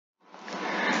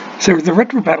So the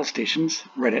Retro Battle Stations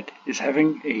Reddit is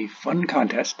having a fun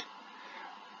contest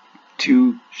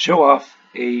to show off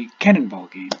a Cannonball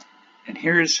game. And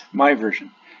here's my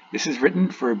version. This is written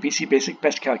for BC Basic,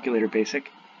 Best Calculator Basic.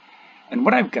 And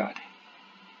what I've got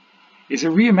is a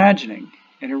reimagining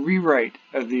and a rewrite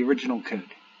of the original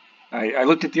code. I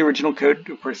looked at the original code,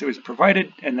 of course it was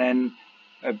provided, and then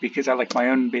because I like my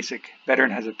own BASIC better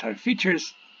and has a ton of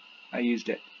features, I used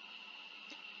it.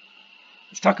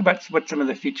 Let's talk about what some of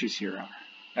the features here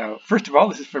are. First of all,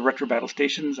 this is for Retro Battle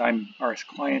Stations. I'm RS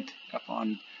Client up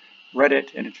on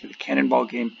Reddit, and it's for the Cannonball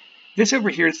game. This over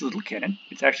here is the little cannon.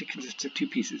 It actually consists of two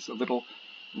pieces, a little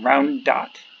round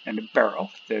dot and a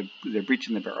barrel, the breech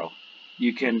in the barrel.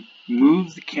 You can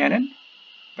move the cannon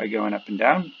by going up and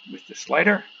down with the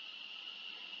slider,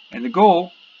 and the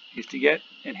goal is to get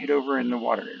and hit over in the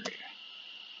water area.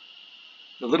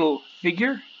 The little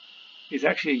figure is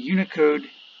actually a Unicode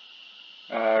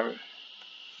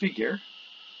figure,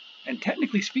 and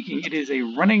technically speaking it is a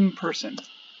running person,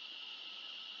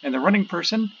 and the running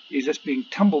person is just being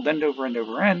tumbled end over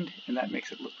end, and that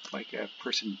makes it look like a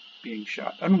person being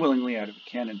shot unwillingly out of a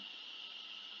cannon.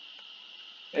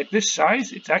 At this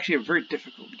size, it's actually a very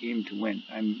difficult game to win.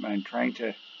 I'm trying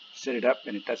to set it up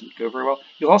and it doesn't go very well.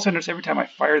 You'll also notice every time I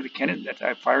fire the cannon, that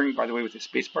I'm firing, by the way, with the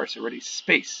space bar, so ready,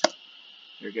 space.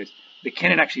 There it goes. The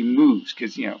cannon actually moves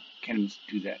because, you know, cannons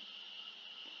do that.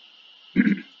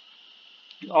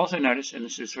 You'll also notice, and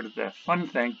this is sort of the fun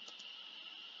thing,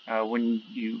 when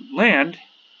you land,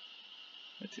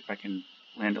 let's see if I can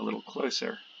land a little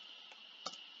closer.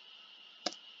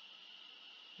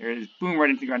 There it is, boom, right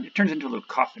into the ground. It turns into a little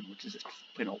coffin, which is just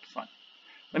plain old fun.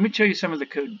 Let me show you some of the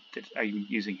code that I'm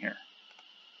using here.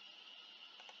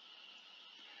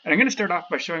 And I'm going to start off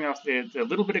by showing off the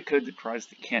little bit of code that draws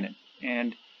the cannon.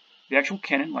 And the actual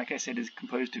cannon, like I said, is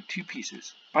composed of two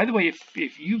pieces. By the way,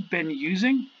 if you've been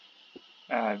using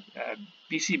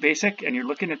BC Basic and you're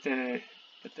looking at the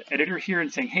editor here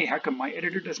and saying, hey, how come my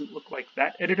editor doesn't look like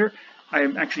that editor? I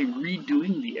am actually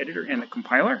redoing the editor and the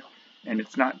compiler, and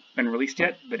it's not been released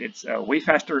yet, but it's a way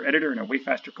faster editor and a way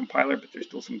faster compiler, but there's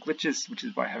still some glitches, which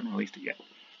is why I haven't released it yet.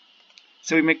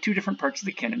 So we make two different parts of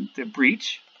the cannon. The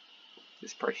breech,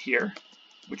 this part here,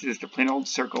 which is just a plain old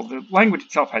circle. The language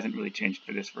itself hasn't really changed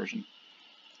for this version.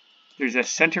 There's a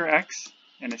center X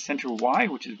and a center Y,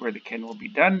 which is where the cannon will be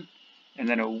done, and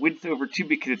then a width over 2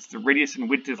 because it's the radius, and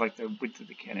width is like the width of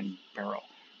the cannon barrel,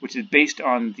 which is based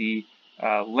on the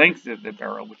length of the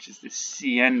barrel, which is the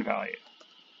CN value.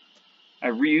 I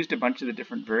reused a bunch of the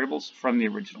different variables from the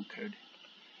original code.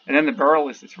 And then the barrel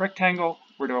is this rectangle.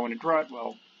 Where do I want to draw it?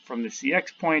 Well, from the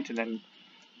CX point, and then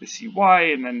the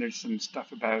CY, and then there's some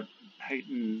stuff about height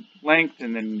and length,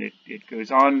 and then it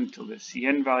goes on until the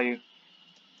CN value.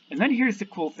 And then here's the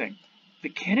cool thing. The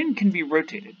cannon can be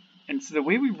rotated. And so the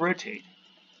way we rotate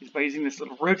is by using this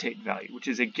little rotate value, which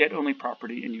is a get-only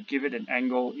property, and you give it an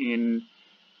angle in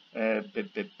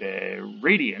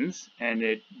radians, and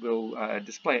it will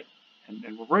display it,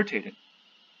 and we'll rotate it.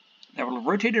 Now we'll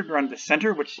rotate it around the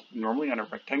center, which normally on a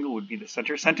rectangle would be the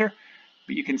center,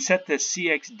 but you can set the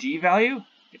CXD value.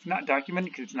 It's not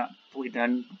documented because it's not fully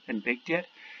done and baked yet,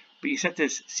 but you set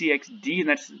this CXD, and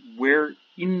that's where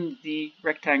in the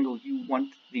rectangle you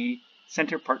want the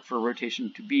center part for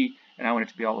rotation to be, and I want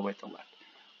it to be all the way to the left.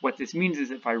 What this means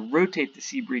is if I rotate the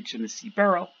C breech and the C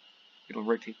barrel, it'll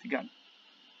rotate the gun.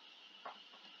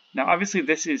 Now obviously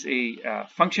this is a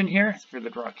function here for the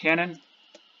draw cannon.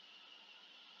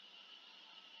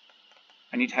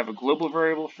 I need to have a global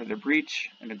variable for the breech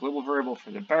and a global variable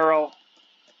for the barrel.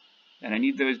 And I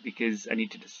need those because I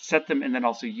need to just set them and then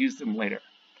also use them later.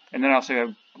 And then I also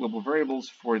have global variables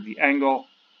for the angle,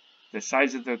 the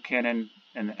size of the cannon,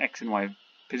 and the X and Y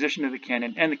position of the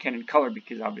cannon, and the cannon color,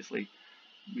 because obviously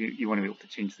you want to be able to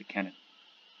change the cannon.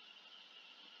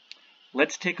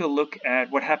 Let's take a look at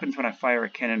what happens when I fire a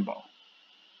cannonball.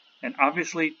 And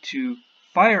obviously to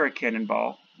fire a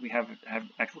cannonball, we have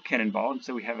actual cannonball, and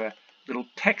so we have a little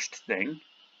text thing.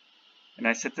 And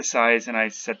I set the size and I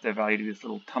set the value to this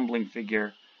little tumbling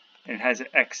figure, and it has an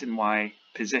X and Y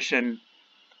position,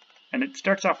 and it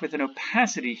starts off with an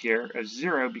opacity here of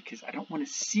 0 because I don't want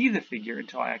to see the figure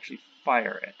until I actually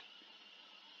fire it.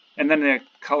 And then the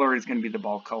color is going to be the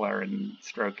ball color and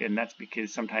stroke, and that's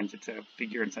because sometimes it's a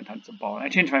figure and sometimes it's a ball. And I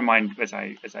changed my mind as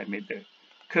I made the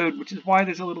code, which is why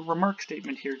there's a little remark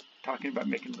statement here talking about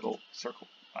making a little circle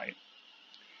value.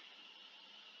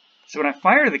 So when I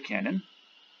fire the cannon,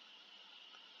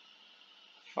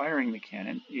 firing the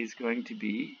cannon is going to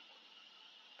be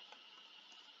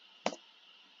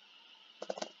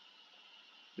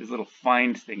this little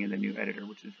find thing in the new editor,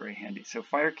 which is very handy. So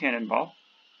fire cannonball.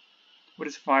 what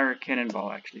does fire a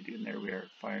cannonball actually do? And there we are,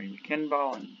 firing the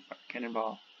cannonball and fire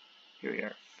cannonball. Here we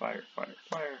are, fire, fire,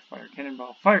 fire, fire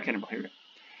cannonball, here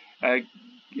we go.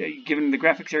 Given the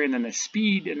graphics area and then the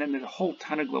speed, and then there's a whole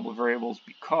ton of global variables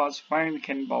because firing the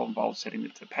cannonball involves setting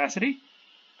its opacity,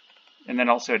 and then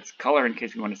also its color in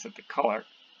case we want to set the color.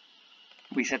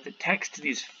 We set the text to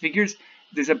these figures.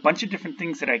 There's a bunch of different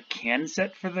things that I can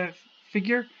set for the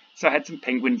figure. So I had some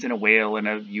penguins and a whale and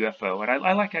a UFO, and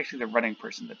I like actually the running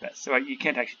person the best. So you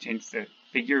can't actually change the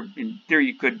figure. In theory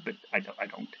you could, but I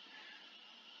don't.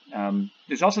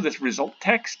 There's also this result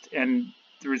text, and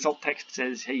the result text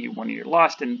says, hey, you're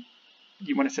lost, and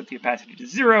you want to set the opacity to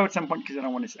 0 at some point because I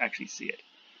don't want to actually see it.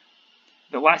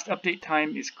 The last update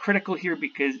time is critical here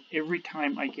because every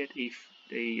time I get a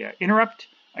interrupt,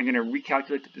 I'm going to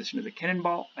recalculate the position of the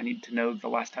cannonball. I need to know the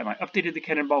last time I updated the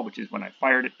cannonball, which is when I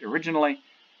fired it originally,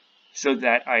 so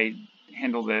that I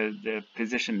handle the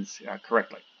positions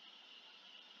correctly.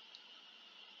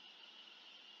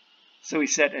 So we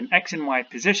set an X and Y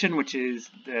position, which is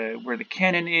where the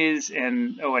cannon is,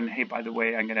 and hey, by the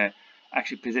way, I'm going to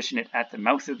actually position it at the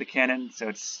mouth of the cannon. So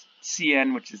it's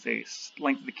Cn, which is the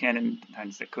length of the cannon,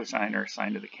 times the cosine or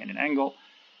sine of the cannon angle,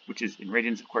 which is in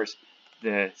radians, of course.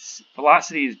 The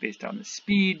velocity is based on the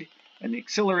speed, and the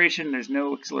acceleration, there's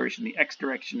no acceleration in the x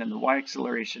direction, and the y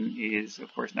acceleration is,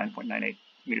 of course, 9.98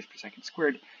 meters per second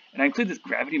squared. And I include this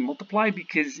gravity multiply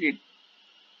because it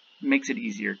makes it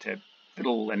easier to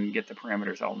fiddle and get the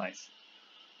parameters all nice.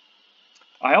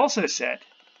 I also set,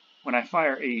 when I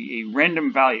fire a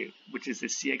random value, which is the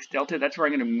Cx delta, that's where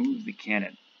I'm going to move the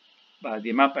cannon. The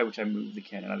amount by which I move the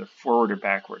cannon, either forward or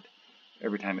backward,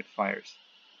 every time it fires.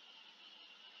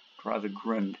 Draw the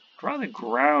ground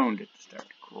at the start.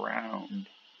 Ground.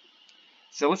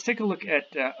 So let's take a look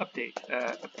at update.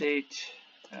 Update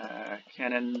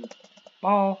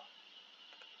cannonball.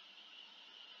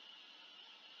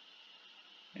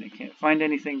 And I can't find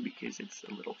anything because it's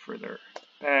a little further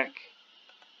back.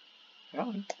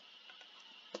 Well,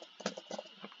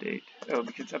 update. Oh,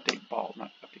 because it's update ball,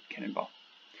 not update cannonball.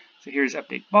 So here's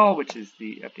update ball, which is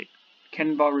the update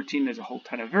cannonball routine. There's a whole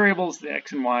ton of variables, the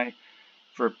x and y,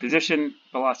 for position,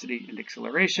 velocity, and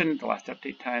acceleration. The last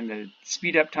update time, the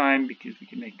speed up time, because we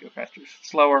can make it go faster or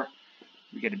slower.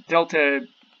 We get a delta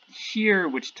here,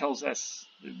 which tells us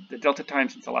the delta time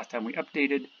since the last time we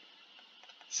updated.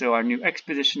 So our new x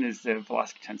position is the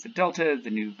velocity times the delta. The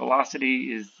new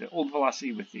velocity is the old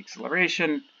velocity with the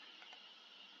acceleration.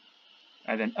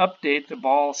 I then update the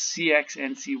ball Cx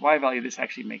and Cy value. This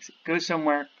actually makes it go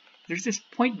somewhere. There's this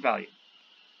point value.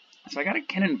 So I got a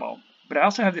cannonball, but I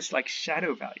also have this like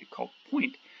shadow value called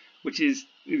point, which is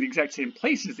in the exact same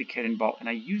place as the cannonball, and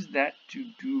I use that to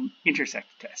do intersect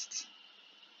tests.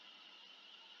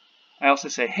 I also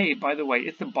say, hey, by the way,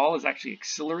 if the ball is actually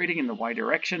accelerating in the y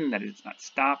direction, that is, it's not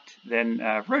stopped, then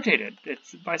rotate it.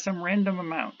 It's by some random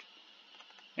amount.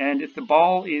 And if the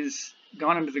ball is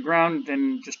gone into the ground,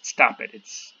 then just stop it.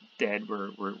 It's dead.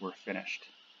 We're finished.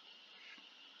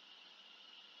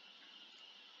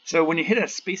 So when you hit a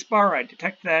spacebar, I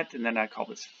detect that, and then I call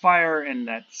this fire, and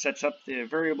that sets up the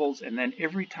variables. And then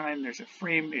every time there's a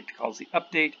frame, it calls the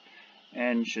update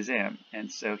and Shazam.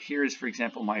 And so here's, for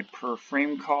example, my per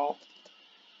frame call.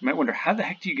 You might wonder, how the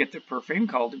heck do you get the per frame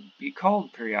call to be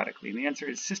called periodically? And the answer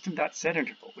is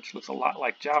system.setInterval, which looks a lot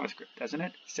like JavaScript, doesn't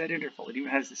it? SetInterval. It even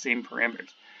has the same parameters.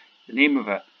 The name of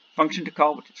a function to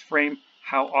call, which is frame,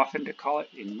 how often to call it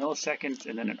in milliseconds,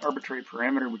 and then an arbitrary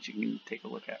parameter, which you can take a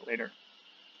look at later.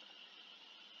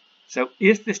 So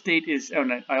if the state is,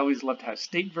 and I always love to have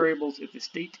state variables, if the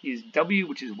state is W,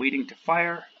 which is waiting to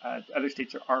fire, other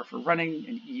states are R for running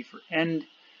and E for end.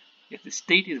 If the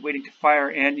state is waiting to fire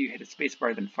and you hit a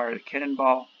spacebar, then fire the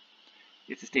cannonball.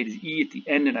 If the state is E at the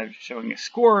end and I'm showing a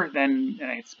score, then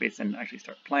I hit space and actually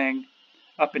start playing.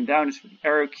 Up and down is for the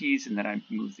arrow keys, and then I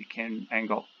move the cannon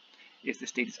angle. If the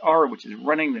state is R, which is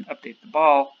running, then update the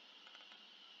ball.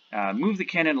 Move the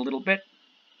cannon a little bit.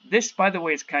 This, by the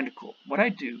way, is kind of cool. What I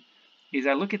do is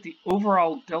I look at the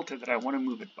overall delta that I want to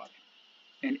move it by.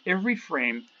 And every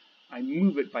frame, I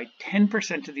move it by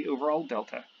 10% of the overall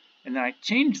delta. And then I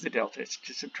change the delta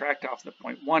to subtract off the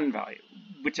 0.1 value,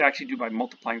 which I actually do by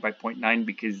multiplying by 0.9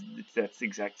 because that's the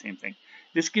exact same thing.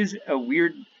 This gives a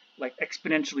weird, like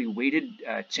exponentially weighted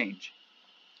change.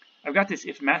 I've got this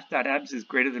if math.abs is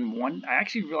greater than 1. I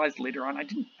actually realized later on I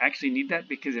didn't actually need that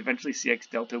because eventually Cx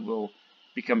delta will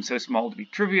become so small to be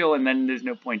trivial, and then there's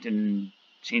no point in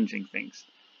changing things.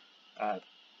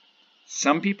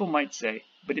 Some people might say,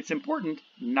 but it's important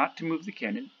not to move the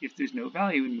cannon if there's no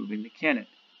value in moving the cannon.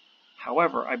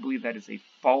 However, I believe that is a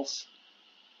false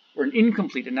or an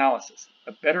incomplete analysis.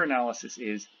 A better analysis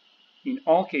is In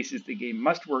all cases, the game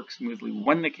must work smoothly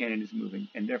when the cannon is moving,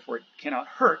 and therefore it cannot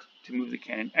hurt to move the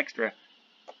cannon extra.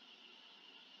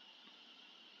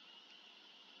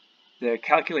 The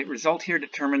calculate result here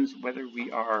determines whether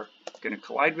we are going to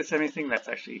collide with anything. That's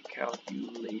actually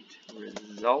calculate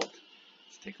result.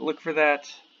 Let's take a look for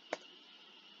that.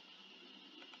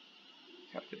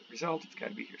 Calculate result, it's got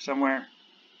to be here somewhere.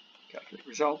 Calculate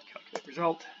result, calculate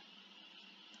result.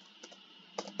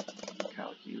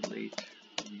 Calculate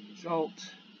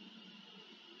result.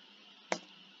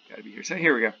 Got to be here. So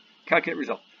here we go. Calculate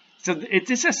result. So it's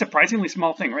just a surprisingly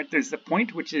small thing, right? There's the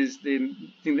point, which is the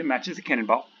thing that matches the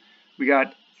cannonball. We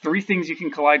got 3 things you can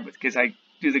collide with, because I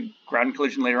do the ground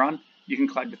collision later on. You can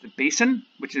collide with the basin,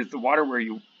 which is the water where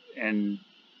you can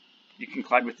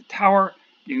collide with the tower.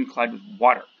 You can collide with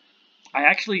water.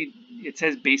 It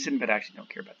says basin, but I actually don't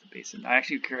care about the basin. I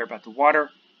actually care about the water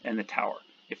and the tower.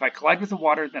 If I collide with the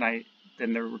water, then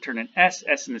they return an S.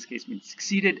 S in this case means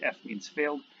succeeded. F means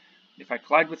failed. If I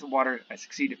collide with the water, I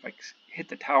succeed. If I hit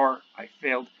the tower, I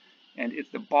failed. And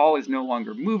if the ball is no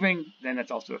longer moving, then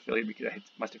that's also a failure because I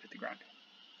must have hit the ground.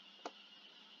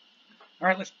 All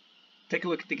right, let's take a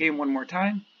look at the game one more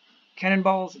time.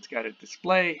 Cannonballs, it's got a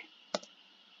display.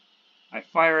 I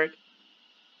fire it.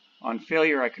 On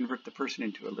failure, I convert the person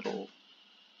into a little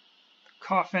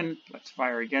coffin. Let's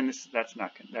fire again. That's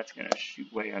going to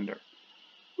shoot way under.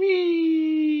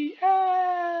 Whee!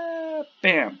 Ah!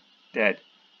 Bam! Dead.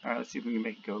 All right, let's see if we can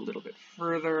make it go a little bit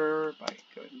further by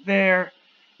going there.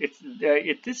 It's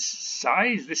at this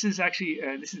size. This is actually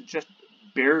this is just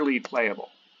barely playable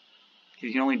because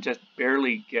you can only just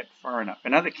barely get far enough.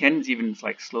 And now the cannon's even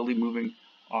like slowly moving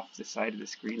off the side of the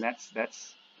screen. That's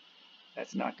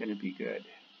not going to be good.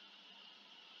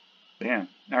 Bam.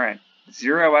 All right.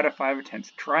 0 out of 5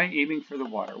 attempts. Try aiming for the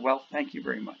water. Well, thank you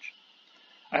very much.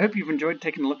 I hope you've enjoyed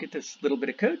taking a look at this little bit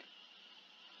of code.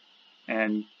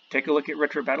 And take a look at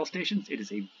Retro Battle Stations. It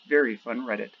is a very fun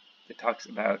Reddit that talks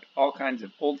about all kinds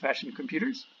of old-fashioned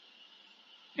computers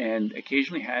and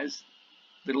occasionally has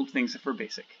little things for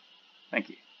BASIC. Thank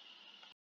you.